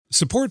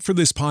Support for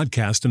this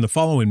podcast and the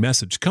following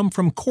message come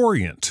from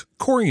Corient.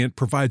 Corient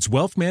provides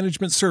wealth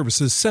management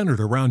services centered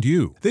around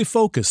you. They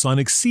focus on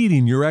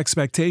exceeding your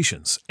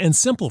expectations and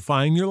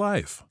simplifying your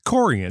life.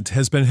 Corient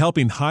has been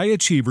helping high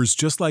achievers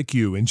just like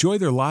you enjoy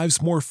their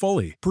lives more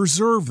fully,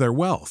 preserve their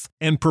wealth,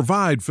 and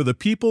provide for the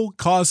people,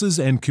 causes,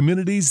 and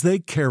communities they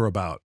care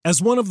about. As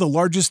one of the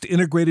largest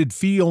integrated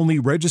fee-only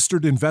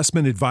registered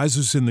investment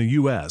advisors in the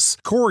U.S.,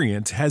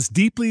 Corient has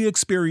deeply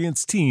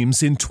experienced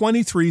teams in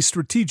 23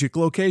 strategic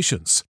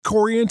locations.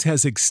 Corient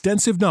has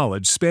extensive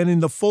knowledge spanning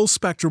the full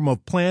spectrum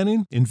of planning,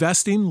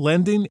 investing,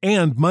 lending,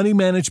 and money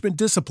management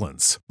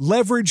disciplines.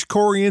 Leverage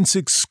Corient's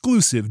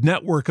exclusive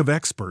network of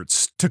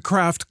experts to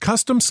craft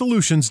custom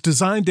solutions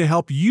designed to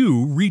help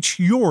you reach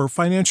your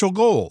financial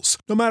goals,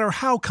 no matter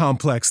how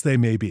complex they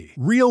may be.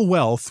 Real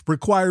wealth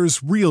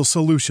requires real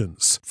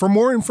solutions. For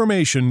more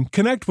information,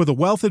 connect with a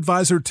wealth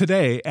advisor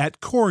today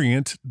at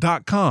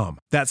Corient.com.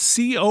 That's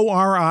Corient.com.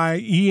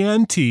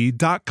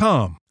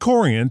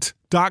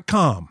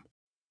 Corient.com.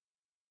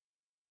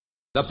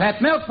 The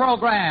Pet Milk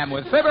Program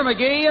with Fibber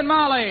McGee and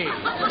Molly.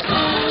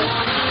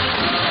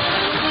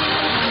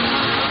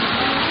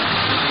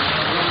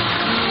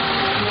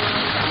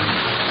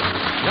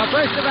 The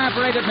first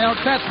evaporated milk,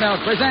 Pet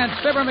Milk, presents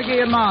Fibber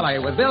McGee and Molly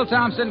with Bill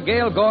Thompson,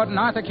 Gail Gordon,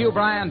 Arthur Q.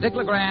 Bryan, Dick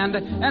LeGrand,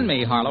 and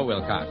me, Harlow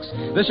Wilcox.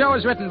 The show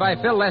is written by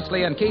Phil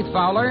Leslie and Keith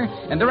Fowler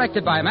and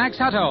directed by Max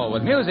Hutto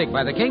with music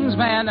by the King's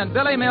Men and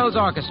Billy Mills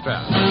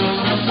Orchestra.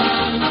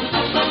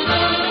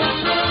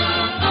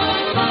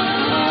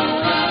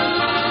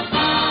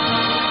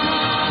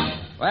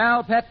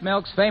 Well, Pet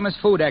Milk's famous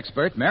food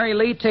expert, Mary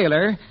Lee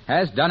Taylor,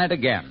 has done it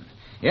again.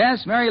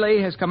 Yes, Mary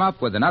Lee has come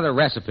up with another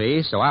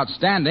recipe so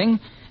outstanding,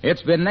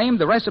 it's been named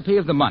the recipe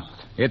of the month.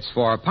 It's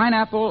for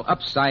pineapple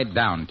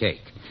upside-down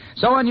cake.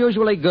 So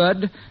unusually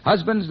good,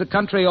 husbands the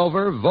country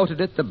over voted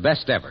it the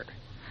best ever.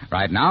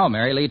 Right now,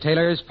 Mary Lee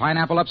Taylor's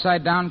pineapple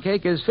upside-down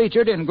cake is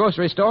featured in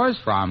grocery stores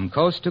from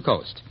coast to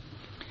coast.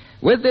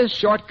 With this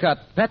shortcut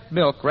Pet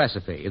Milk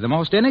recipe, the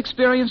most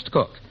inexperienced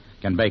cook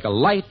can bake a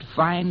light,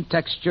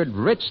 fine-textured,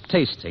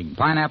 rich-tasting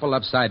pineapple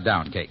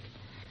upside-down cake.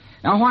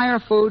 Now, why are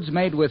foods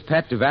made with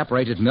Pet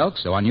evaporated milk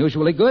so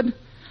unusually good?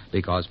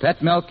 Because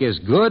Pet Milk is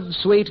good,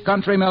 sweet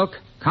country milk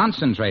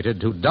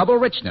concentrated to double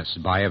richness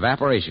by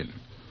evaporation.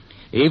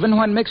 Even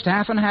when mixed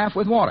half and half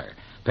with water,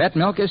 Pet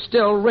Milk is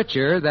still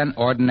richer than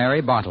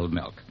ordinary bottled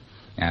milk.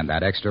 And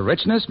that extra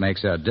richness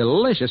makes a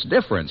delicious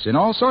difference in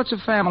all sorts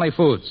of family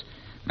foods.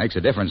 Makes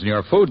a difference in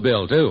your food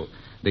bill, too,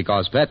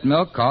 because Pet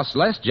Milk costs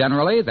less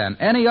generally than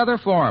any other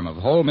form of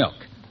whole milk.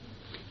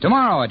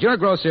 Tomorrow at your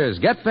grocer's,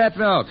 get Pet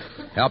Milk.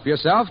 Help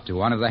yourself to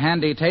one of the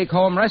handy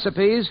take-home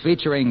recipes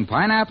featuring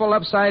pineapple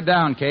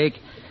upside-down cake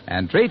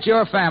and treat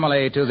your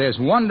family to this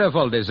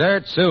wonderful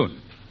dessert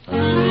soon.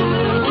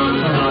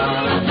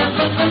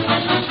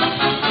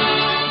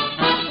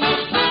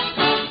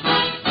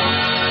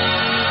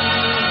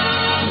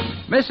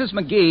 Mrs.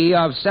 McGee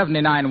of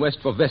 79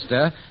 Wistful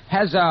Vista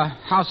has a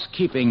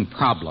housekeeping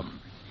problem.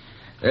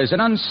 There's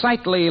an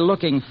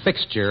unsightly-looking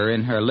fixture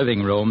in her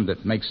living room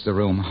that makes the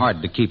room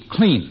hard to keep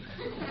clean.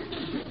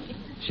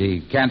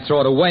 She can't throw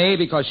it away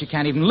because she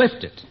can't even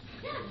lift it.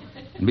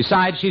 And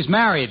besides, she's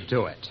married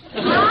to it.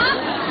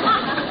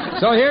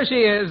 So here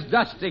she is,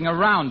 dusting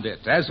around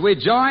it, as we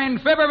join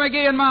Fibber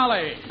McGee and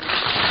Molly.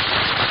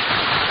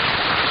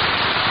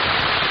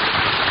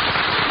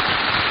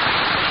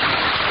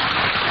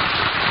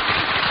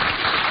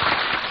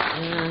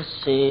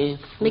 See.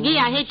 McGee,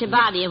 I hate to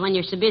bother you when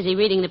you're so busy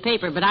reading the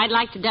paper, but I'd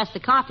like to dust the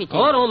coffee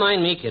table. Oh, don't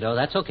mind me, kiddo.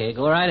 That's okay.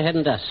 Go right ahead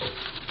and dust.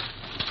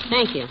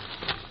 Thank you.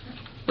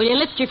 Will you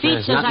lift your feet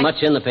There's not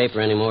much in the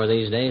paper anymore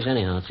these days,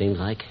 anyhow, it seems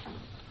like.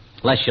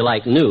 Unless you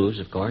like news,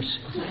 of course.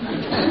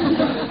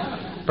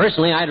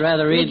 Personally, I'd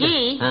rather read...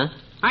 McGee,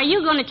 are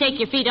you going to take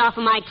your feet off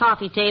of my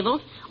coffee table,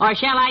 or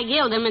shall I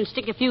gild them and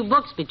stick a few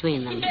books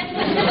between them?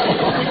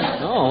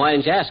 Oh, why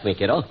didn't you ask me,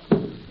 kiddo?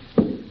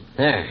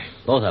 There,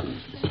 both of them.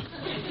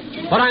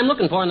 What I'm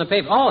looking for in the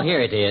paper... Oh,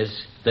 here it is.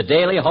 The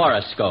Daily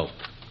Horoscope.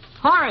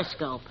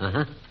 Horoscope?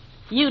 Uh-huh.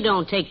 You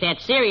don't take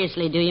that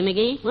seriously, do you,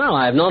 McGee? Well,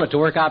 I've known it to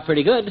work out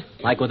pretty good,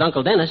 like with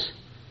Uncle Dennis.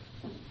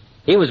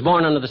 He was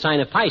born under the sign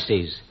of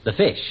Pisces, the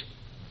fish.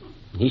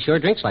 He sure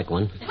drinks like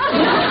one.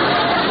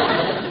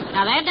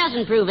 Now, that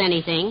doesn't prove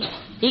anything.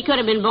 He could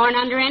have been born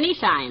under any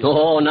sign.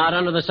 Oh, not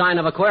under the sign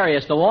of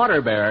Aquarius, the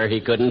water bearer, he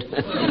couldn't.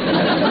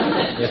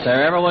 If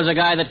there ever was a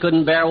guy that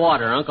couldn't bear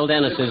water, Uncle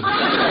Dennis is...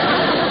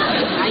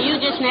 Now, you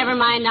just never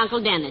mind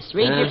Uncle Dennis.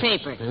 Read your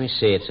paper. Let me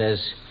see. It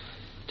says,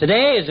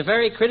 today is a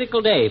very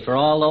critical day for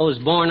all those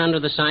born under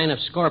the sign of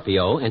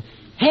Scorpio. And,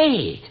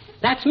 hey,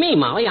 that's me,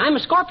 Molly. I'm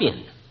a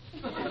scorpion.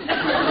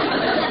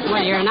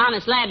 Well, you're an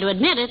honest lad to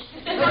admit it.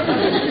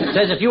 It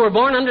says, if you were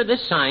born under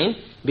this sign,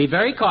 be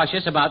very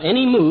cautious about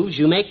any moves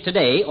you make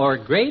today, or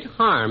great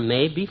harm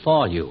may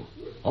befall you.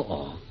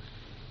 Uh-oh.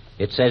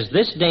 It says,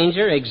 this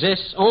danger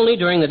exists only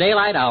during the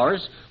daylight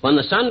hours. When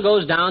the sun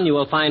goes down, you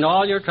will find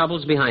all your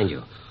troubles behind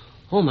you.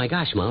 Oh, my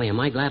gosh, Molly, am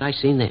I glad I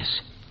seen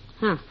this.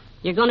 Huh.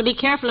 You're going to be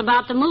careful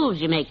about the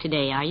moves you make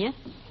today, are you?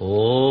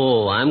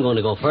 Oh, I'm going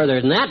to go further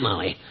than that,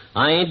 Molly.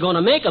 I ain't going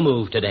to make a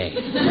move today.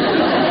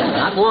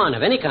 Not one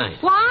of any kind.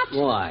 What?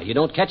 Why, you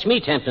don't catch me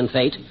tempting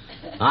fate.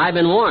 I've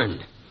been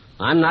warned.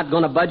 I'm not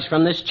going to budge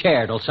from this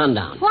chair till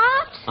sundown.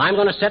 What? I'm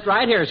going to sit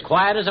right here as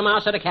quiet as a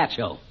mouse at a cat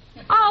show.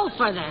 Oh,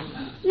 for the...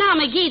 Now,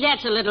 McGee,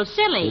 that's a little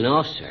silly.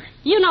 No, sir.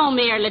 You know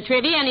Mayor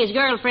Latrivia and his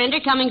girlfriend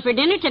are coming for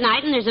dinner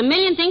tonight, and there's a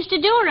million things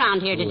to do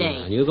around here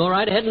today. You go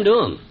right ahead and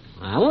do them.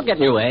 I won't get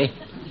in your way.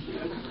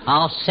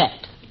 I'll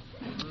set.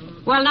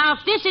 Well, now,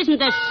 if this isn't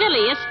the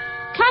silliest,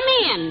 come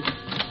in.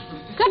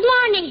 Good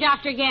morning,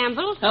 Dr.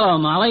 Gamble. Hello,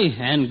 Molly,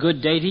 and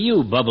good day to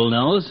you, Bubble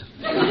Nose.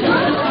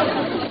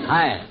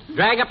 Hi.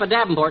 Drag up a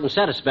Davenport and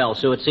set a spell,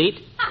 Suet Seat.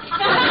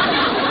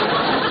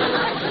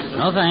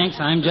 No, thanks.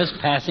 I'm just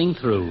passing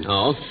through.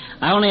 Oh?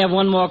 I only have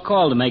one more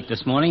call to make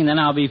this morning, and then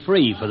I'll be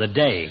free for the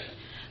day.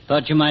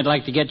 Thought you might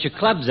like to get your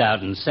clubs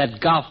out and set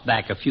golf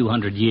back a few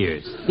hundred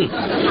years.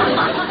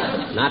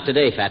 Not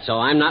today, Fatso.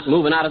 I'm not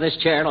moving out of this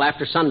chair till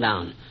after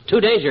sundown. Too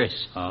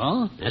dangerous.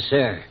 Oh? Yes,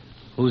 sir.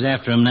 Who's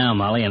after him now,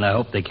 Molly, and I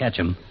hope they catch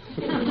him.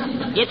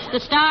 It's the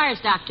stars,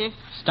 Doctor.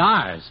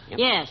 Stars?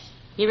 Yes.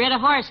 He read a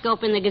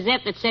horoscope in the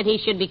Gazette that said he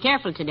should be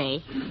careful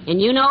today. And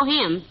you know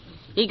him.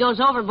 He goes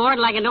overboard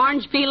like an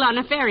orange peel on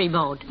a ferry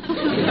boat.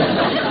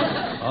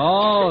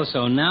 Oh,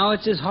 so now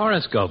it's his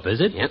horoscope,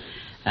 is it? Yep.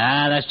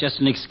 That's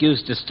just an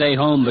excuse to stay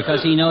home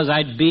because he knows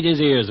I'd beat his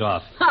ears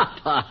off. Ha,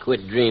 Pa,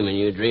 quit dreaming,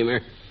 you dreamer.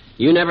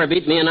 You never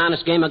beat me an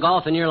honest game of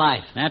golf in your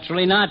life.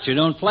 Naturally not. You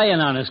don't play an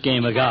honest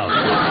game of golf.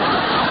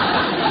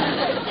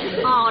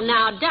 Oh,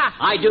 now, Doc.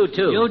 I do,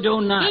 too. You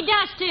do not. He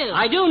does, too.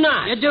 I do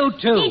not. You do,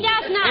 too. He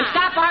does not. And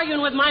stop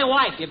arguing with my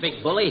wife, you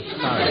big bully.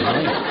 Sorry,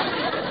 Molly.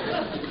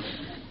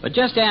 But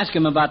just ask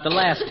him about the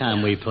last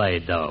time we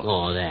played, though.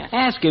 Oh, that.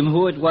 Ask him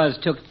who it was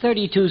took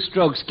 32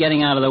 strokes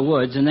getting out of the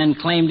woods and then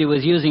claimed he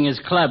was using his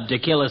club to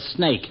kill a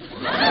snake.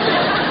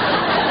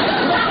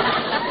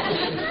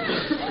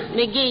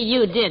 McGee,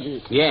 you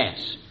didn't.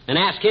 Yes. And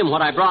ask him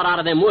what I brought out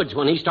of them woods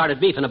when he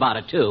started beefing about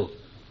it, too.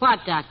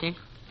 What, Doctor?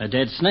 A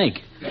dead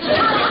snake.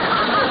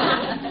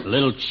 A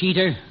little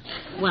cheater.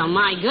 Well,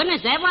 my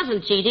goodness, that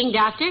wasn't cheating,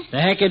 Doctor.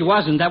 The heck it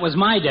wasn't. That was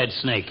my dead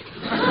snake.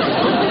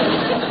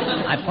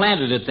 I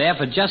planted it there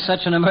for just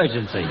such an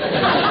emergency.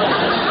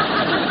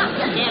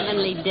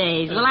 Heavenly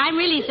days. Well, I'm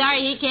really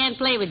sorry he can't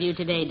play with you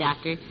today,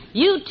 Doctor.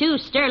 You two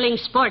sterling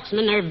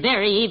sportsmen are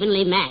very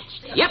evenly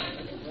matched. Yep.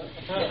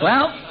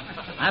 Well,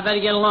 I better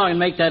get along and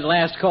make that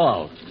last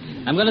call.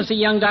 I'm going to see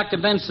young Dr.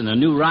 Benson, a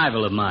new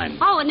rival of mine.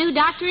 Oh, a new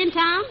doctor in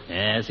town?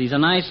 Yes, he's a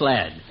nice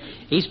lad.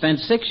 He spent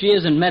 6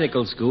 years in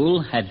medical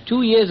school, had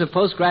 2 years of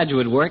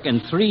postgraduate work,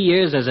 and 3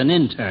 years as an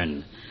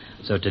intern.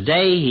 So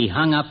today he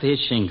hung up his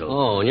shingle.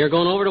 Oh, and you're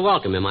going over to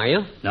welcome him, are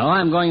you? No,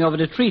 I'm going over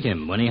to treat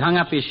him. When he hung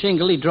up his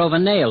shingle, he drove a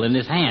nail in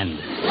his hand.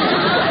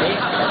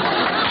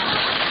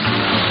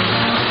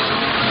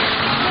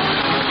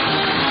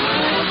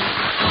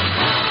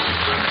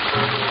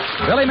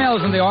 Billy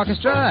Mills and the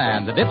orchestra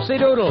and the Dipsy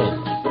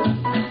Doodle.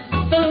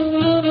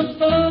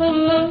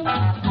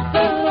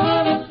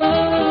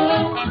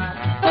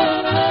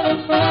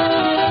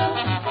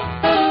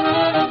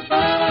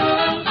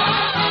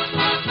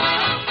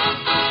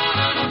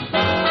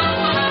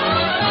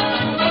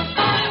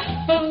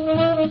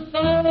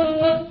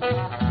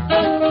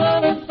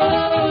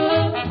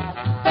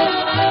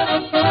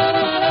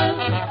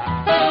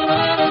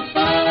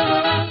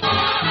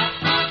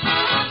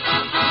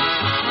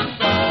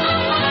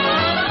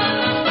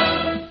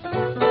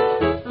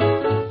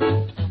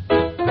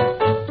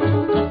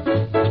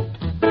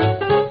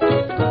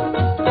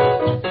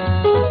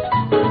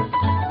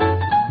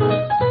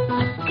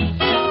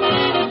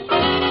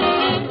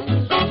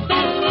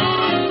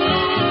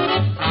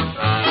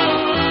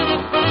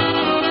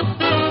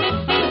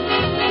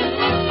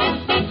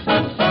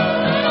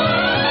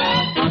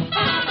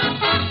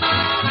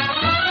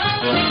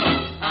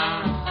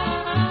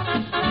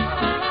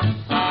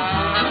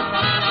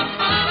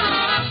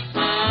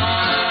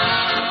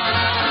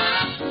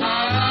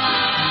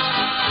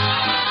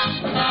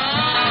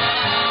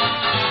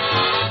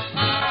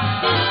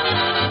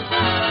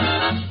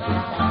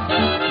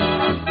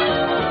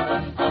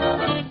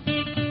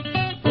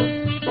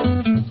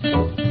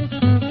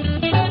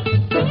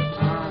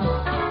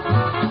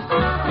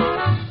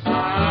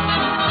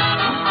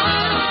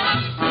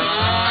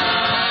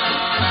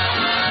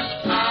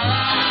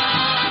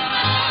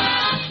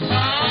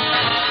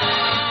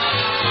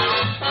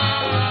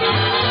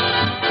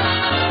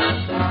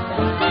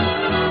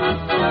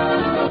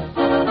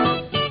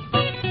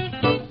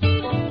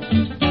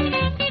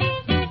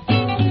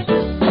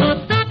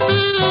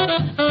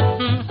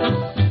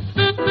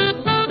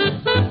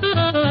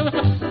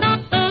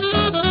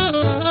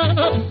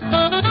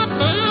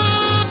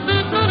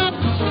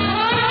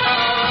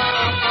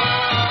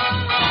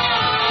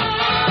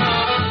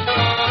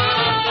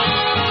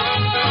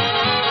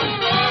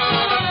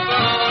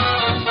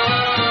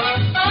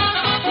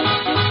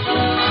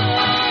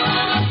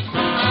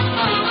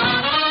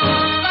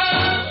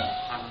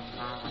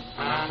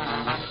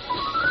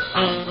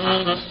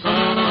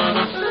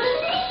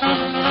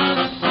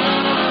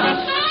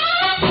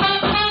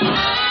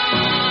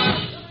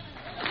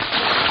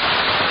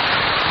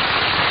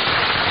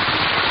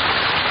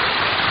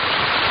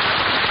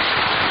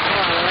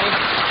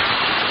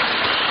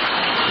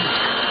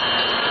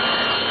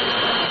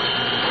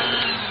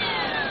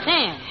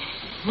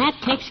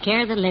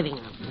 care of the living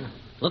room.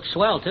 Looks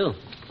swell, too.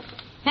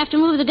 Have to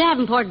move the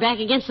Davenport back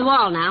against the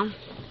wall now.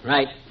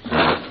 Right.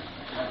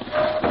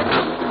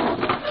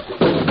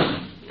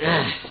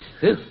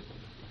 Whew.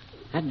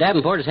 That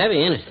Davenport is heavy,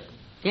 ain't it?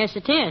 Yes,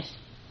 it is.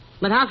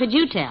 But how could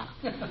you tell?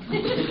 Simple,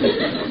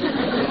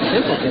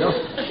 kiddo.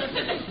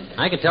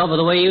 I could tell by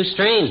the way you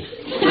strain.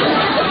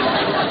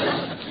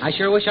 I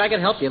sure wish I could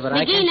help you, but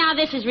I McGee, can't. now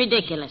this is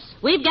ridiculous.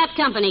 We've got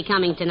company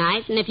coming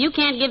tonight, and if you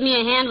can't give me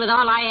a hand with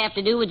all I have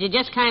to do, would you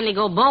just kindly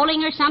go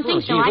bowling or something? Oh,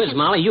 gee whiz,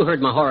 Molly, you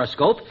heard my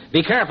horoscope.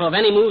 Be careful of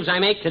any moves I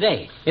make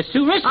today. It's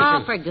too risky.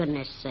 Oh, for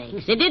goodness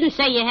sakes. It didn't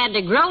say you had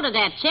to grow to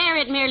that chair.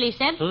 It merely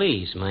said...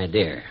 Please, my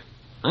dear.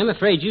 I'm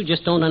afraid you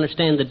just don't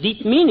understand the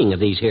deep meaning of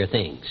these here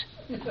things.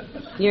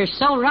 You're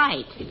so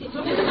right.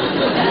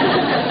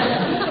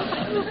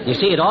 You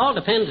see, it all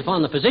depends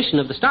upon the position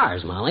of the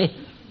stars, Molly.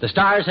 The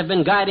stars have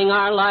been guiding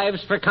our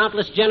lives for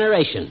countless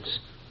generations,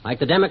 like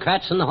the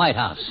Democrats in the White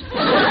House.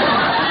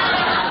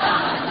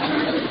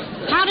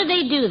 How do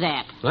they do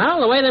that?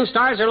 Well, the way them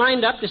stars are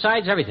lined up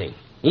decides everything,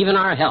 even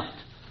our health,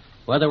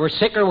 whether we're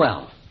sick or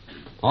well.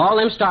 All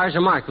them stars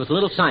are marked with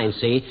little signs,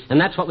 see, and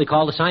that's what we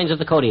call the signs of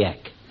the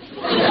Kodiak.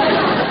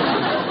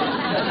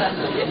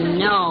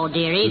 No,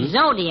 dearie,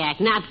 Zodiac,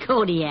 not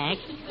Kodiak.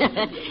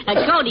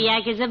 A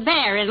Kodiak is a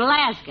bear in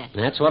Alaska.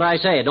 That's what I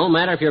say. It don't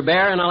matter if you're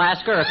bare in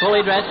Alaska or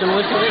fully dressed in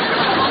whiskey.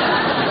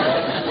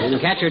 You can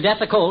catch your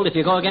death of cold if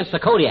you go against the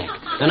Kodiak.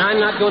 And I'm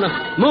not going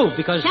to move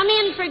because... Come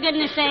in, for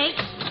goodness sake.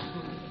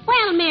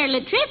 Well, Mayor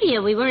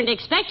Latrivia, we weren't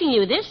expecting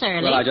you this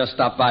early. Well, I just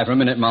stopped by for a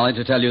minute, Molly,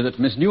 to tell you that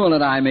Miss Newell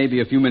and I may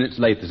be a few minutes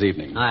late this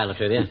evening. Hi,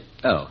 Latrivia.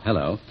 Oh,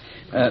 hello.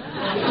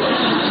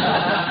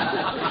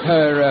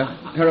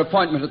 Her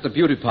appointment at the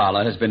beauty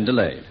parlor has been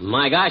delayed.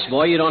 My gosh,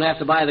 boy, you don't have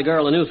to buy the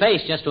girl a new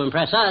face just to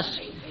impress us.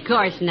 Of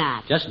course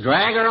not. Just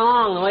drag her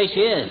along the way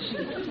she is.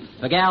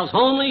 The gal's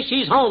homely,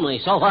 she's homely,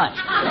 so what?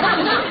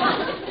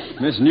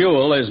 Miss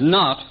Newell is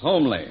not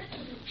homely.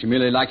 She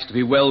merely likes to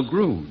be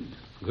well-groomed.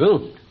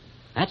 Groomed?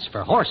 That's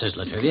for horses,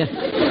 Latrivia.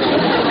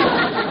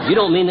 You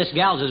don't mean this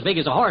gal's as big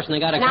as a horse and they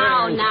got a...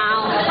 Now.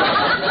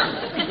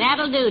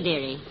 That'll do,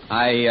 dearie.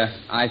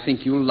 I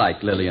think you'll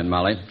like Lillian,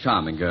 Molly.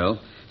 Charming girl.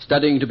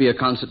 Studying to be a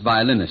concert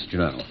violinist, you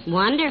know.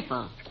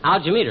 Wonderful.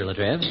 How'd you meet her,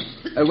 Latriv?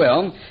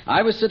 Well,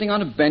 I was sitting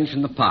on a bench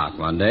in the park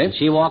one day.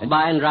 She walked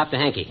by and dropped a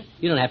hanky.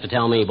 You don't have to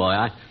tell me, boy.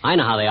 I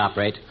know how they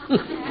operate.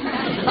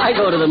 I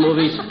go to the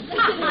movies.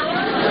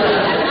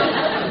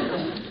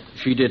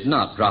 She did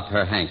not drop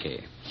her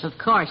hanky. Of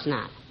course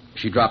not.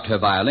 She dropped her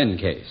violin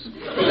case.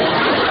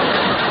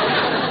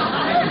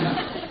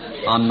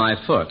 On my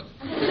foot.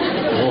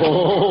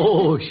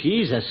 Oh,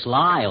 she's a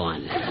sly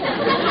one.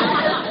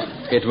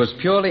 It was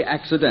purely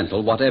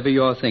accidental, whatever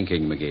you're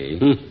thinking,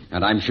 McGee.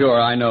 And I'm sure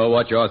I know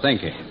what you're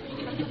thinking.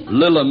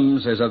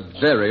 Lillums is a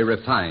very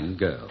refined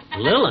girl.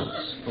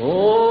 Lillums?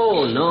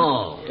 Oh,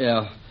 no.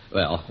 Yeah,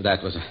 well,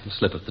 that was a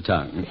slip of the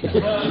tongue.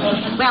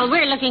 Well,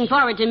 we're looking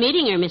forward to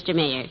meeting her, Mr.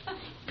 Mayor.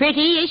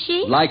 Pretty, is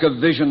she? Like a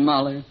vision,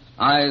 Molly.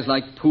 Eyes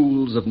like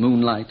pools of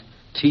moonlight.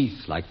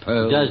 Teeth like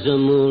pearls. Does the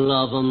moon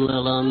love 'em,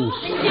 Lillums?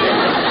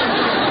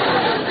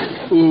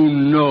 Who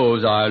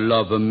knows I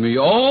love 'em, me?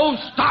 Oh,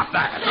 stop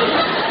that!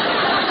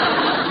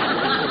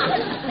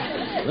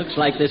 Looks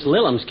like this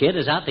Lillums kid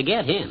is out to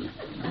get him.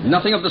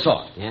 Nothing of the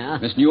sort. Yeah?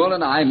 Miss Newell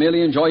and I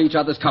merely enjoy each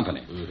other's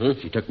company.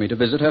 Mm-hmm. She took me to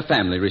visit her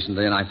family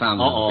recently, and I found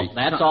them to be...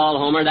 That's all,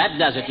 Homer. That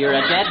does it. You're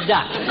a dead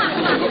duck.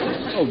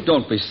 Oh,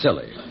 don't be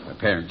silly. Her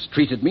parents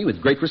treated me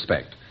with great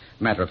respect.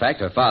 Matter of fact,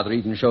 her father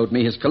even showed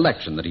me his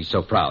collection that he's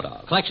so proud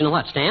of. Collection of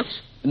what,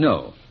 stamps?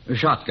 No,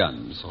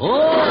 shotguns. Oh!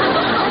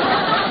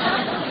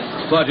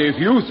 But if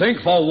you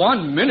think for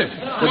 1 minute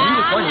that he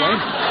was going to aim...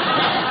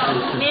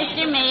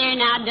 Mr. Mayor,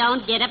 now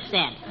don't get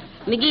upset.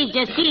 McGee's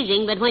just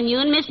teasing, but when you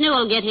and Miss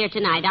Newell get here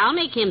tonight, I'll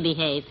make him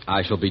behave.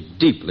 I shall be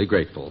deeply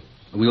grateful.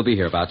 We'll be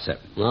here about 7.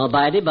 Well,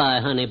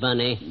 bye-de-bye, honey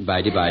bunny.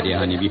 Bye-de-bye, dear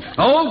honey bee.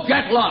 Oh,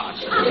 get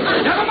lost!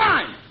 Never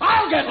mind!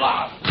 I'll get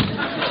lost!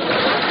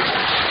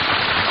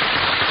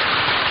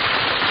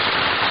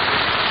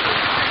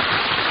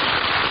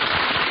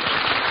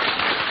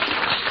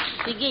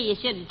 McGee, you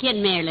shouldn't kid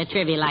Mayor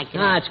Latrivia like that.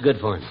 Ah, it's good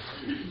for him.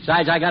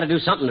 Besides, I got to do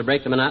something to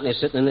break the monotony of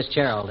sitting in this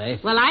chair all day.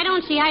 Well, I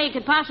don't see how you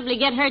could possibly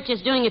get hurt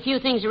just doing a few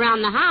things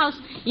around the house.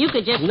 You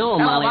could just... No,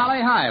 Hello, Molly.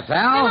 Molly. Hi,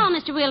 pal. Hello,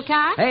 Mr.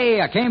 Wilcox. Hey,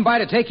 I came by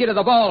to take you to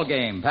the ball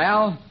game,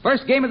 pal.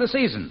 First game of the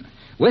season.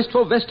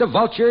 Wistful Vista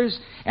Vultures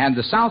and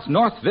the South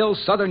Northville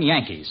Southern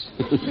Yankees.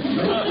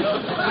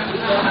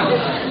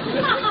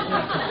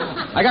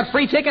 I got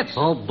free tickets.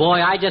 Oh,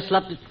 boy, I just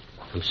left it.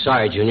 I'm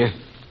sorry, Junior.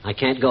 I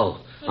can't go.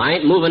 I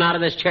ain't moving out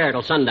of this chair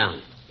till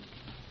sundown.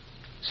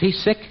 Is he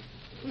sick?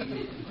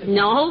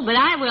 No, but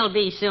I will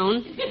be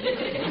soon.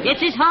 It's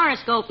his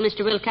horoscope,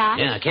 Mr. Wilcox.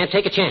 Yeah, I can't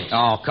take a chance.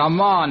 Oh,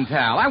 come on,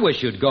 pal. I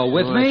wish you'd go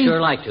with me. I'd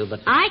sure like to, but...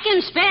 I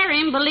can spare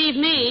him, believe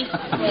me.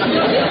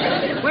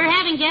 We're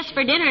having guests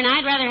for dinner, and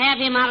I'd rather have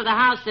him out of the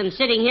house than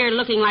sitting here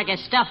looking like a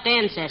stuffed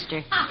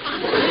ancestor.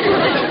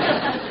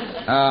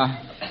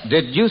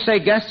 Did you say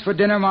guests for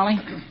dinner, Molly?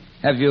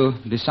 Have you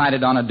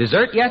decided on a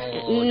dessert yet?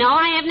 No,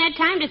 I haven't had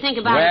time to think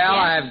about it Well,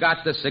 yet. I've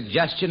got the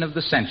suggestion of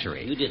the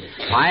century. You did it.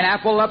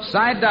 Pineapple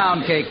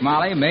upside-down cake,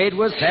 Molly, made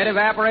with head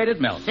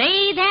evaporated milk.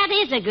 See, that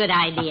is a good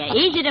idea.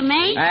 Easy to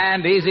make.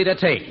 And easy to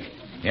take.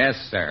 Yes,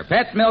 sir.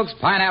 Pet Milk's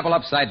pineapple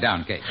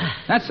upside-down cake.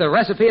 That's the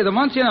recipe of the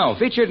month, you know,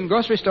 featured in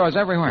grocery stores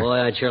everywhere. Boy,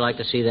 I'd sure like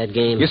to see that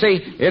game. You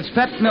see, it's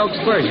Pet Milk's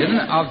version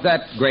of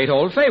that great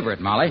old favorite,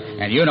 Molly.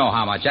 And you know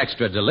how much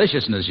extra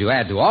deliciousness you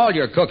add to all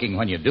your cooking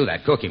when you do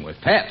that cooking with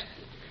Pet.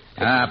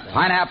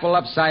 Pineapple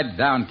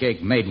upside-down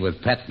cake made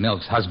with Pet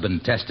Milk's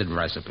husband-tested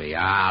recipe.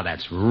 Ah,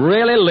 that's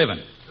really living.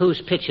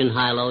 Who's pitching,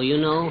 Hilo, you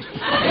know?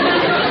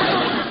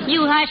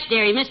 You hush,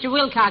 dearie. Mr.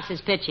 Wilcox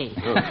is pitching.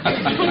 Go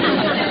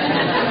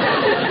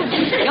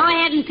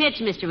ahead and pitch,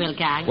 Mr.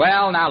 Wilcox.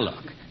 Well, now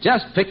look.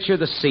 Just picture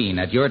the scene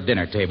at your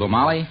dinner table,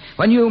 Molly,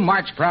 when you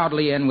march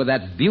proudly in with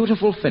that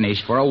beautiful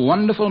finish for a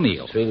wonderful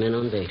meal. 3 men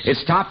on base.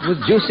 It's topped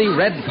with juicy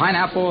red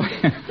pineapple.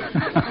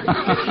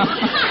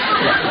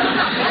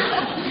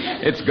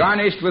 It's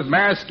garnished with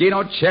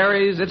maraschino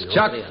cherries. It's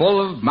chock full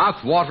of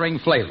mouth-watering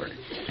flavor.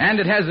 And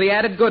it has the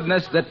added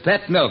goodness that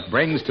Pet Milk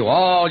brings to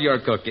all your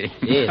cooking.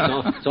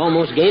 Yeah, it's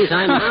almost game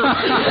time now.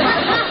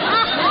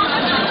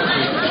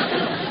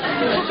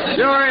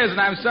 Sure is, and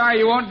I'm sorry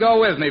you won't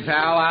go with me,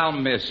 pal. I'll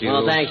miss you.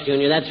 Well, thanks,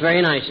 Junior. That's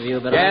very nice of you,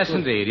 but Yes,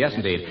 indeed.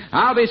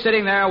 I'll be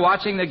sitting there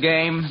watching the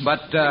game,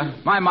 but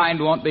my mind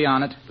won't be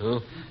on it.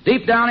 Oh.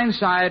 Deep down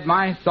inside,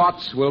 my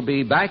thoughts will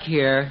be back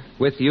here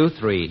with you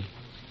three.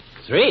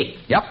 3?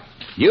 Yep.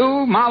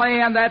 You,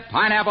 Molly, and that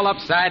pineapple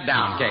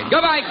upside-down cake.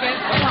 Goodbye, kid.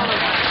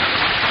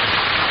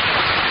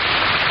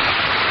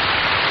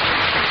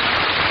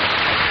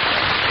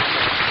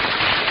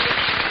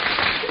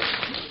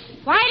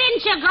 Why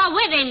didn't you go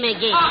with him,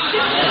 McGee?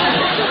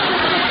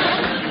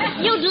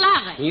 You'd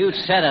love it. You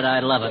said it,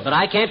 I'd love it, but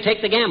I can't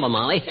take the gamble,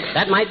 Molly.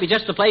 That might be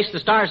just the place the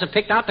stars have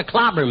picked out to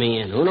clobber me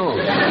in. Who knows?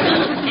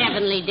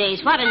 Heavenly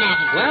days, what an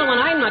attitude. Well, when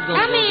I'm not going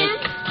Come to... in.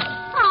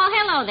 Oh,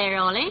 hello there,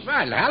 Ole.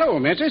 Well, hello,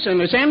 Mrs., and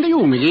the same to you,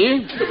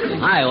 McGee.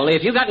 Hi, Ole.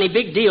 If you got any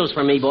big deals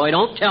for me, boy,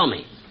 don't tell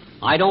me.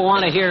 I don't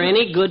want to hear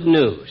any good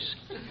news.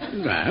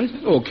 Well,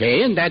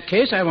 okay. In that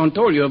case, I won't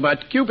tell you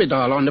about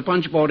Cupidol on the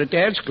punch board at the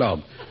Elks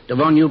Club. The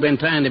one you've been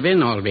trying to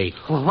win all week.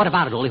 Well, what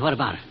about it, Ole? What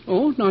about it?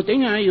 Oh,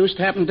 nothing. I just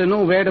happen to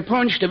know where to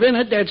punch to win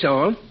it, that's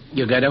all.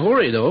 You gotta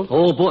hurry, though.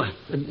 Oh, boy.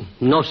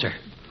 No, sir.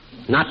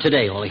 Not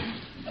today, Ole.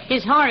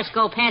 His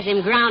horoscope has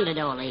him grounded,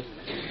 Ole.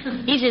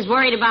 He's as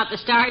worried about the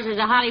stars as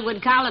a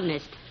Hollywood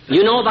columnist.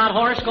 You know about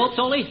horoscopes,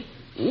 Ole?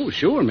 Oh,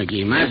 sure,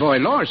 McGee. My boy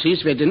Lars,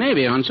 he's with the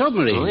Navy on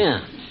submarine. Oh,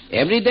 yeah.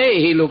 Every day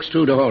he looks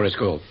through the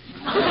horoscope.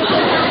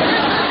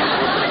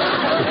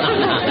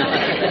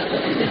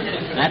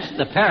 That's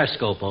the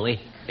periscope, Ole.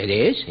 It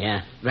is?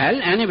 Yeah. Well,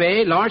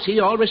 anyway, Lars, he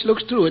always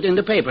looks through it in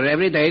the paper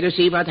every day to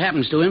see what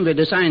happens to him with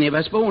the sign of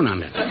a spoon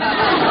on it.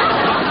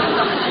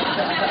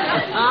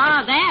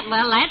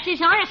 That's his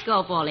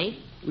horoscope, Ole.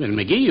 Well,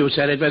 McGee, you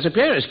said it was a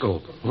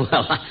periscope.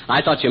 Well,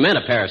 I thought you meant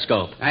a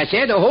periscope. I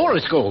said a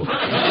horoscope.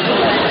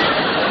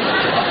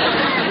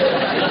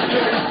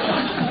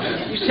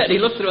 You said he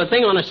looked through a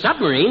thing on a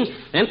submarine.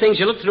 Them things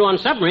you look through on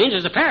submarines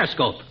is a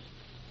periscope.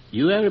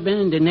 You ever been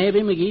in the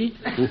Navy, McGee?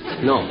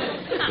 No.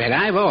 Well,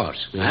 I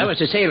was. Yeah. I was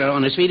a sailor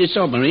on a Swedish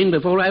submarine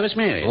before I was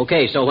married.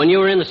 Okay, so when you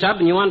were in the sub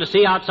and you wanted to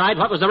see outside,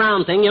 what was the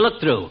round thing you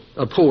looked through?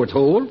 A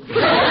porthole.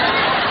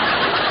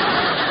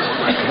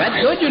 What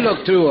could you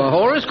look through? A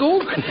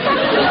horoscope?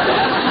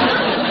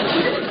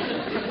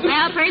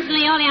 Well,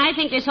 personally, Ole, I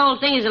think this whole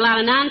thing is a lot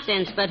of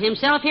nonsense, but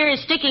himself here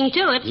is sticking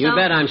to it, so... You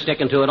bet I'm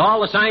sticking to it. All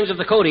the signs of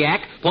the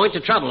Kodiak point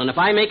to trouble, and if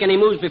I make any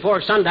moves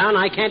before sundown,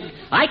 I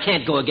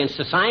can't go against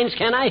the signs,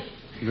 can I?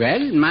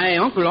 Well, my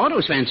Uncle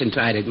Otto Swanson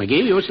tried it,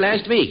 McGee, just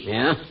last week.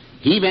 Yeah?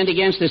 He went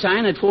against the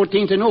sign at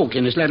 14th and Oak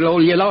in his little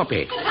old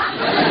jalopy.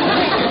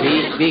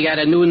 we got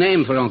a new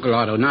name for Uncle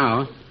Otto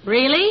now.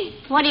 Really?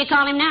 What do you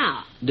call him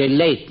now? The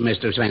late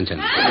Mr. Swanson.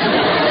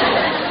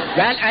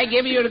 Well, I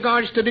give you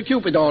regards to the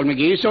Cupidol,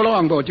 McGee. So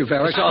long, both you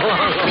fellas. So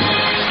long.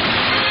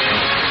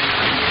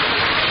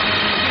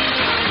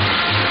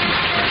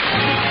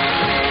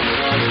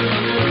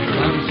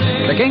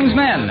 The King's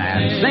Men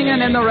and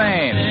Singin' in the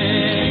Rain.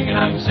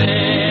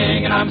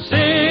 I'm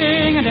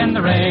singing in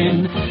the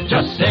rain,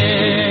 just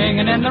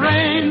singing in the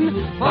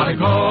rain. What a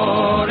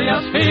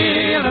glorious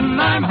feeling,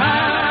 I'm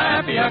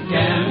happy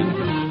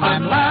again.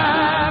 I'm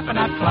laughing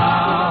at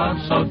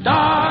clouds so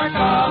dark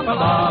up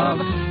above.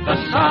 The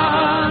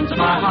sun's in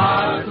my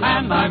heart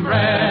and I'm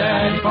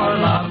ready for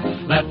love.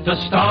 Let the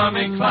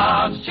stormy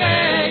clouds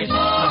chase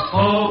the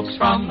folks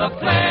from the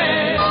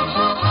place.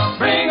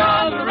 Bring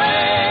on the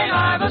rain,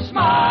 I've a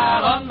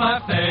smile on my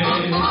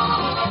face.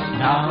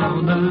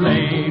 Down the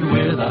lane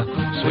with a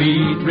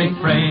sweet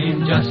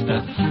refrain, just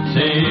a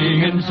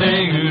singing,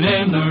 singing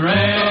in the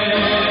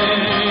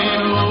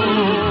rain.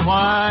 Oh,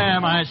 why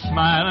am I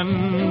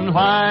smiling?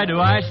 Why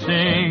do I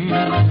sing?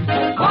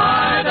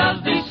 Why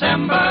does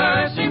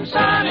December seem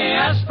sunny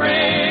as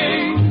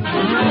spring?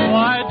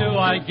 Why do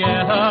I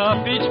get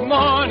up each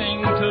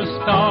morning to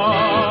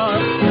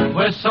start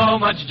with so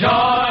much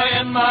joy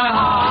in my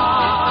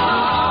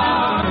heart?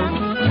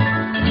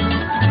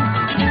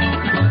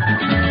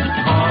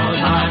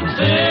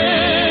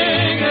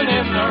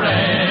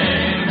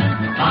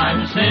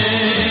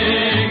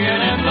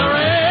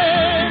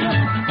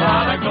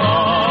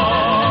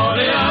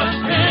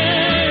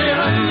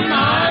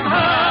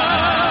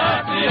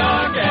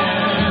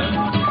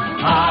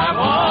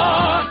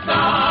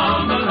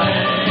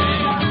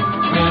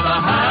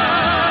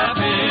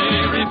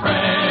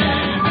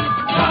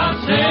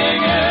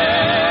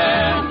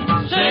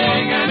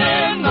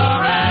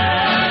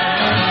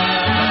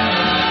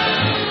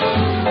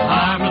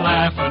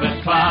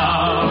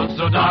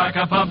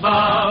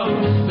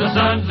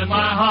 guns in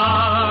my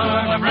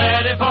heart. I'm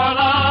ready for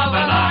love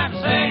and I'm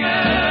singing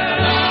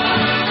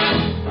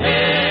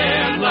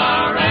in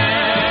the rain,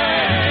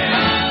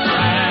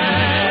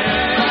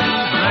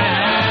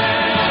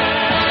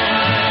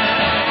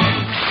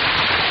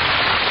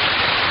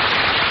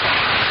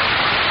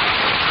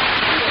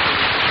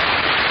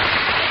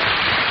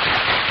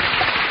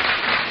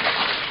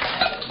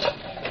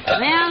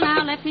 Well,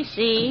 now, let me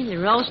see. The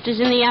roast is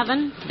in the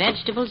oven.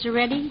 Vegetables are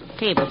ready.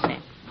 Table set.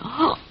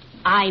 Oh,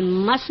 I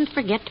mustn't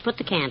forget to put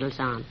the candles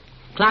on.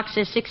 Clock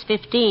says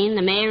 6:15.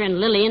 The mayor and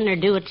Lillian are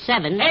due at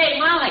 7. Hey,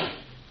 Molly!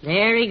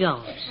 There he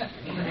goes.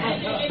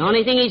 The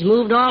only thing he's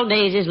moved all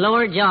day is his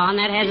lower jaw, and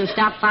that hasn't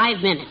stopped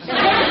 5 minutes.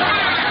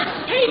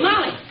 Hey,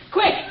 Molly!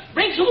 Quick!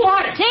 Bring some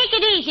water! Take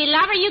it easy,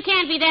 lover. You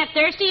can't be that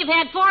thirsty. You've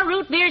had 4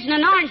 root beers and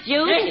an orange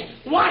juice. Hey,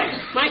 water!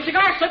 My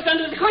cigar slipped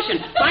under the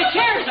cushion. My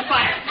chair's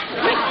afire.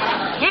 Quick!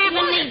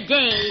 Heavenly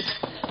days.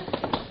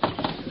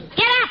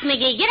 Get up,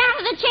 McGee. Get out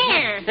of the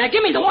chair. Now,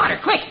 give me the water,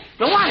 quick!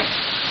 The water!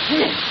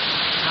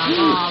 Of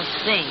all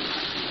things.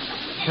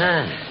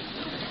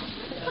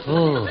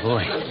 Oh,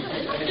 boy.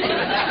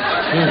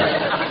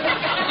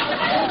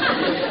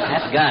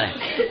 That's got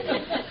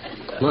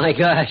it. My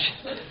gosh.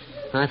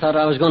 I thought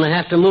I was going to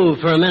have to move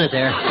for a minute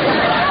there.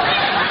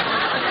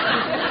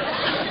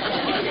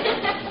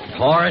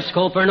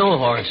 Horoscope or no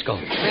horoscope?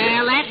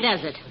 Well, that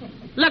does it.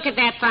 Look at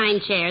that fine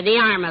chair, the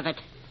arm of it.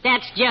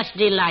 That's just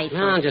delightful.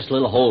 No, just a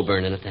little hole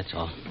burned in it, that's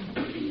all.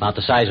 About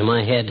the size of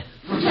my head.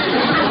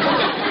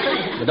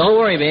 But don't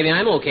worry, baby,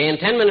 I'm okay. In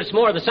 10 minutes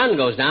more, the sun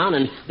goes down,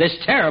 and this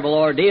terrible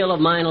ordeal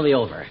of mine will be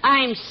over.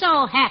 I'm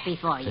so happy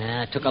for you.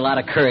 Yeah, it took a lot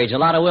of courage, a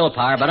lot of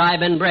willpower, but I've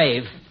been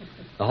brave.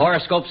 The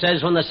horoscope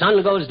says when the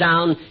sun goes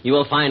down, you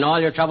will find all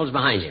your troubles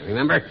behind you.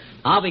 Remember?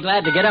 I'll be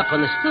glad to get up when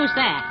the... Who's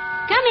that?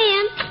 Come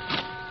in.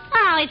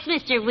 Oh, it's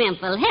Mr.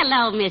 Wimple.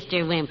 Hello,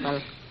 Mr.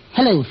 Wimple.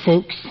 Hello,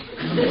 folks.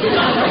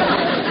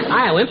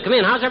 Hi, Wimp. Come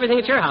in. How's everything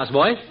at your house,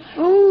 boy?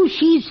 Oh,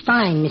 she's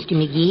fine, Mr.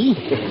 McGee.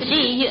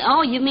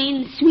 You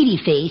mean... Sweetie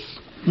Face,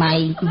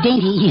 my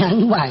dainty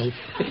young wife.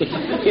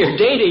 Your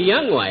dainty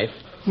young wife?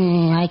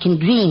 I can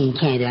dream,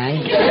 can't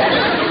I?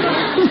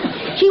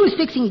 She was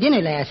fixing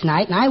dinner last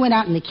night, and I went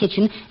out in the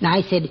kitchen, and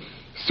I said,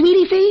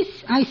 Sweetie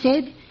Face, I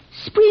said,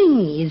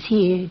 spring is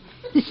here,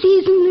 the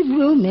season of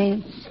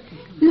romance.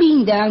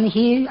 Lean down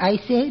here, I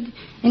said,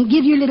 and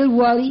give your little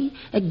Wally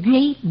a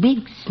great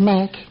big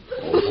smack.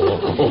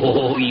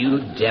 Oh, you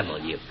devil,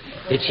 you.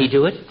 Did she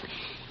do it?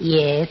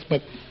 Yes,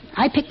 but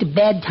I picked a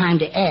bad time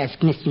to ask,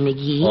 Mr.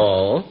 McGee.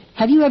 Oh?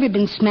 Have you ever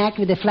been smacked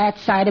with the flat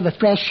side of a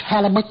fresh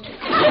halibut?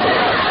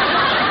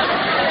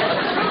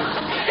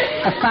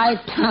 A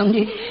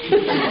 5-pounder?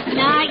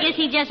 No, I guess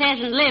he just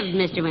hasn't lived,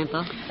 Mr.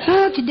 Wimple.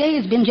 Well, today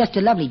has been just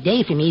a lovely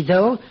day for me,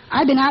 though.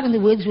 I've been out in the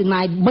woods with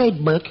my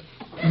bird book,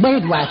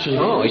 bird watching.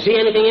 Oh, you see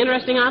anything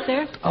interesting out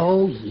there?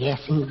 Oh,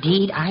 yes,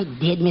 indeed, I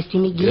did, Mr.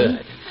 McGee.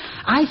 Good.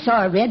 I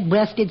saw a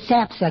red-breasted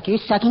sapsucker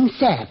sucking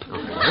sap.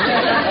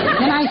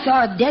 Then I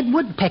saw a dead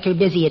woodpecker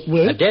busy at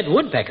work. A dead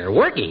woodpecker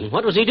working?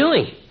 What was he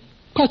doing?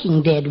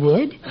 Pecking dead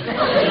wood.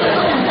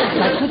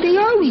 That's what they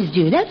always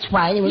do. That's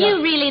why they were...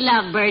 You really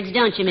love birds,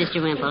 don't you,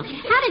 Mr. Wimple?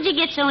 How did you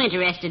get so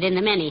interested in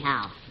them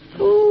anyhow?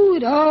 Oh,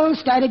 it all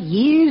started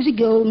years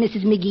ago,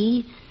 Mrs.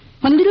 McGee,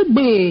 when a little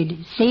bird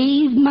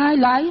saved my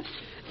life.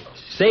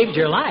 Saved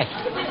your life?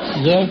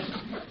 Yes.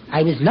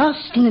 I was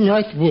lost in the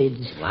North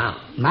Woods. Wow.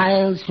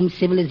 Miles from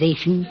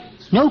civilization.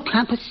 No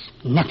compass,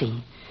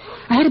 nothing.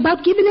 I had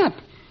about given up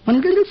when a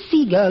little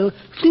seagull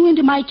flew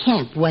into my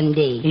camp one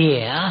day.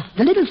 Yeah?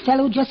 The little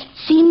fellow just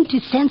seemed to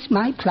sense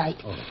my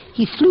plight. Oh.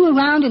 He flew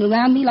around and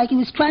around me like he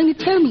was trying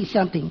to tell me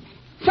something.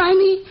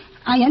 Finally,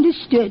 I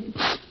understood.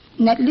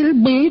 And that little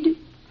bird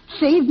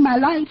saved my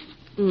life.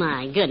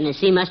 My goodness,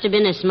 he must have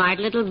been a smart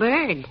little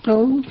bird.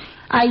 Oh,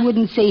 I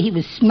wouldn't say he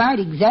was smart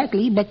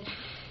exactly, but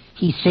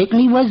he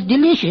certainly was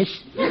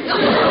delicious.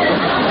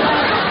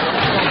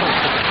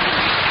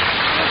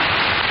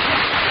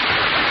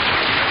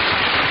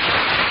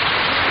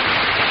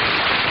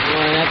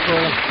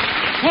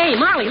 Hey,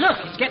 Molly, look.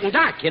 It's getting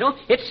dark, kiddo.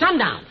 It's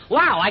sundown.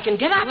 Wow, I can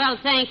get up. Well,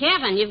 thank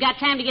heaven. You've got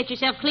time to get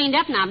yourself cleaned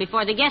up now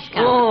before the guests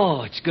come.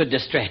 Oh, it's good to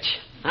stretch.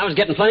 I was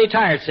getting plenty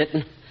tired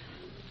sitting.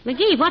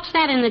 McGee, what's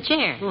that in the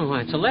chair? Oh,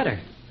 why, it's a letter.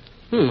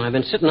 I've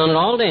been sitting on it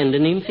all day and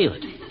didn't even feel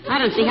it. I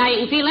don't see how you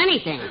can feel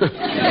anything.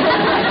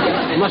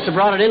 They must have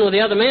brought it in with the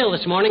other mail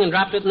this morning and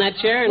dropped it in that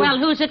chair. Well,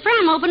 who's it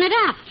from? Open it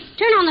up.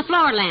 Turn on the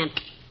floor lamp.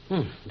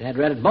 That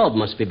red bulb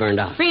must be burned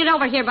out. Bring it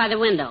over here by the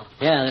window.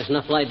 Yeah, there's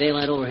enough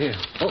daylight over here.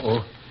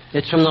 Uh-oh.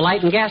 It's from the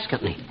Light and Gas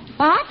Company.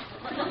 What?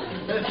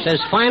 It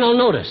says final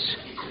notice.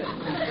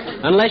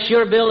 Unless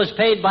your bill is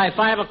paid by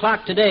 5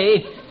 o'clock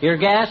today, your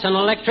gas and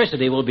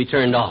electricity will be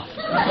turned off.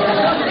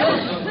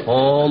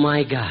 Oh,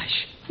 my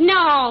gosh.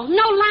 No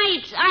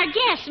lights. Our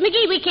guests.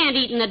 McGee, we can't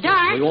eat in the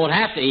dark. We won't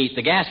have to eat.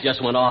 The gas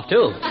just went off,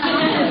 too. Oh,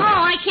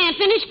 I can't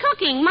finish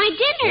cooking. My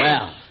dinner.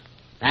 Well,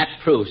 that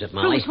proves it,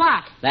 Molly. Proves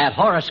what? That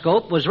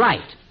horoscope was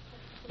right.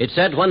 It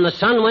said when the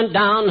sun went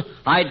down,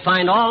 I'd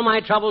find all my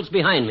troubles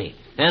behind me.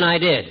 And I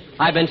did.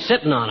 I've been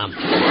sitting on them.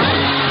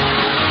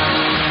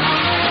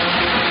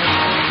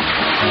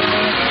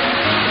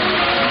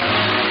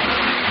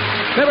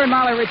 Fibber and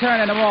Molly return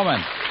in a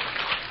moment.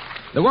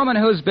 The woman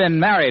who's been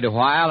married a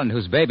while and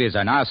whose babies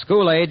are now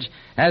school age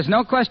has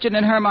no question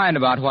in her mind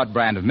about what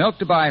brand of milk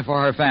to buy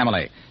for her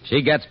family.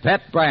 She gets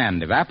Pet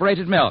Brand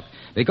evaporated milk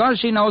because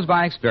she knows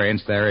by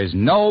experience there is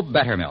no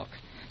better milk.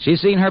 She's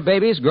seen her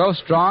babies grow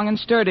strong and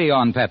sturdy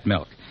on Pet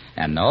milk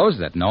and knows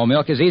that no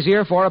milk is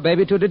easier for a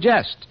baby to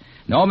digest.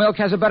 No milk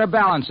has a better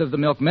balance of the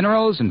milk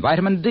minerals and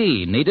vitamin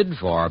D needed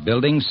for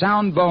building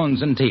sound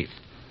bones and teeth.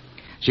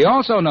 She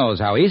also knows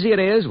how easy it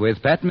is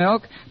with Pet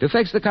milk to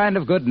fix the kind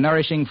of good,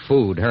 nourishing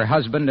food her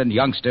husband and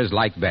youngsters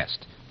like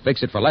best.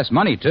 Fix it for less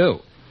money, too,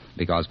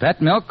 because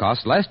Pet milk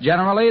costs less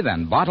generally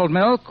than bottled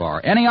milk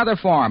or any other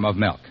form of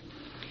milk.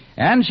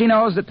 And she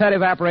knows that Pet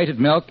evaporated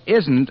milk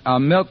isn't a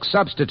milk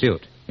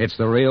substitute. It's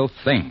the real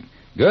thing.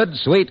 Good,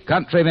 sweet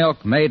country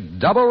milk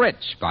made double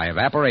rich by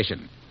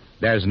evaporation.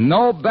 There's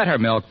no better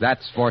milk,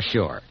 that's for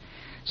sure.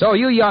 So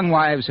you young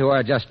wives who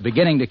are just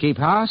beginning to keep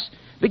house,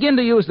 begin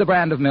to use the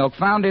brand of milk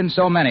found in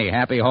so many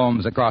happy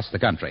homes across the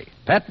country.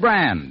 Pet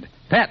Brand.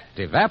 Pet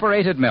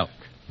evaporated milk.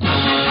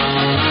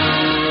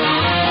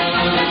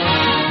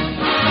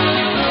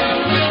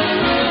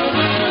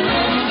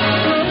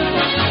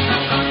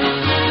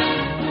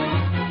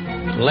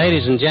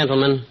 Ladies and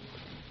gentlemen,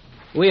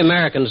 we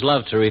Americans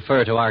love to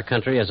refer to our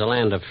country as a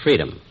land of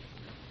freedom.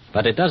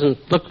 But it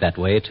doesn't look that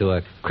way to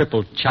a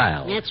crippled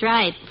child. That's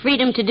right.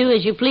 Freedom to do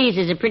as you please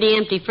is a pretty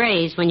empty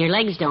phrase when your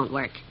legs don't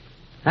work.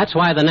 That's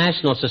why the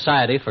National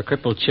Society for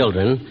Crippled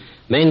Children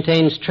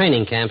maintains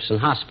training camps in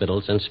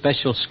hospitals and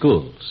special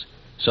schools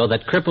so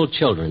that crippled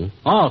children,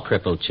 all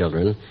crippled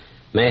children,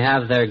 may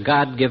have their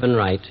God-given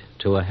right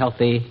to a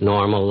healthy,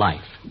 normal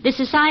life. The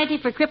Society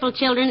for Crippled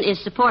Children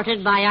is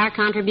supported by our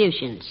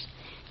contributions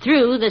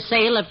through the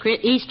sale of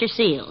Easter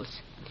seals.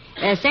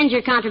 Send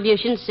your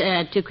contributions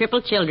to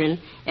Crippled Children,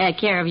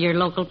 care of your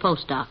local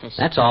post office.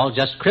 That's all,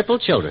 just Crippled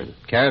Children,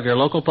 care of your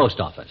local post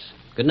office.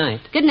 Good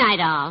night. Good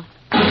night, all.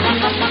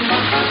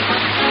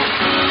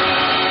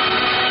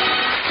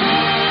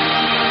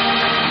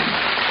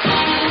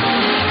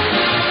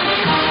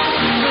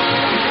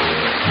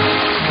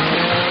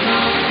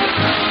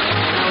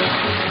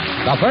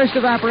 The first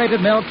evaporated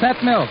milk,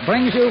 Pet Milk,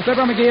 brings you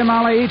Fibber, McGee, and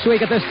Molly each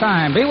week at this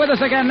time. Be with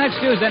us again next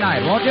Tuesday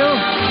night, won't you?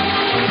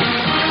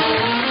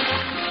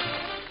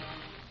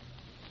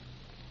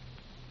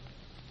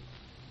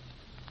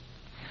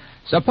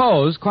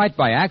 Suppose, quite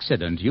by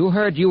accident, you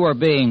heard you were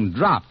being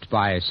dropped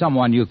by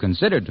someone you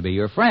considered to be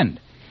your friend.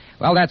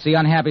 Well, that's the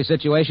unhappy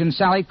situation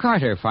Sally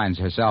Carter finds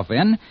herself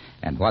in.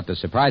 And what the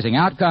surprising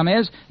outcome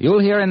is, you'll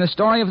hear in the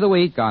Story of the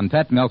Week on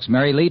Pet Milk's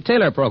Mary Lee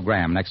Taylor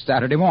program next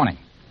Saturday morning.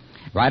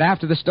 Right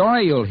after the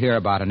story, you'll hear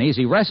about an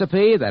easy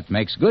recipe that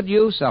makes good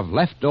use of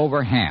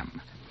leftover ham.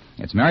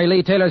 It's Mary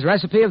Lee Taylor's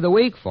recipe of the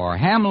week for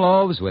ham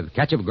loaves with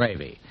ketchup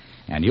gravy.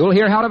 And you'll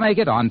hear how to make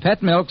it on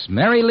Pet Milk's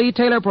Mary Lee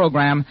Taylor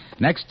program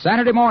next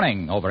Saturday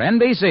morning over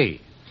NBC.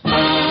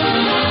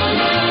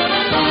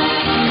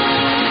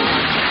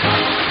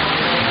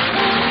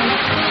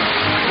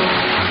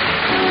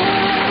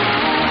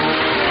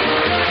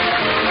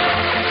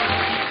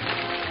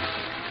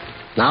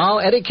 Now,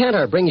 Eddie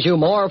Cantor brings you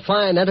more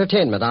fine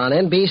entertainment on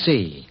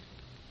NBC.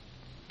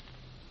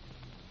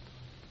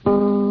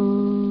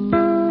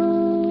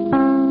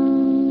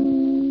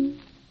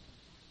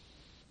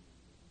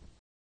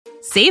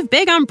 Save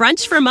big on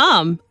brunch for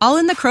Mom, all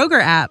in the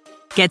Kroger app.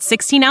 Get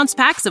 16-ounce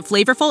packs of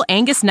flavorful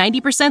Angus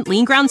 90%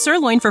 lean ground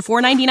sirloin for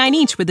 $4.99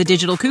 each with a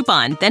digital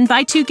coupon. Then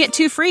buy 2, get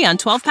 2 free on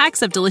 12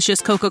 packs of delicious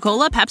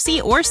Coca-Cola,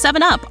 Pepsi, or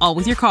 7-Up, all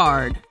with your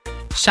card.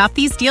 Shop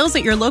these deals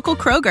at your local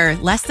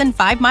Kroger, less than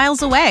 5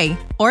 miles away.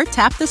 Or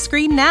tap the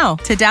screen now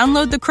to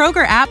download the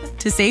Kroger app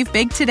to save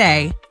big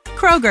today.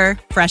 Kroger,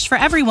 fresh for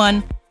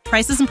everyone.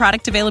 Prices and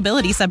product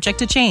availability subject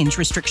to change.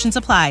 Restrictions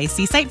apply.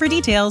 See site for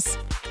details.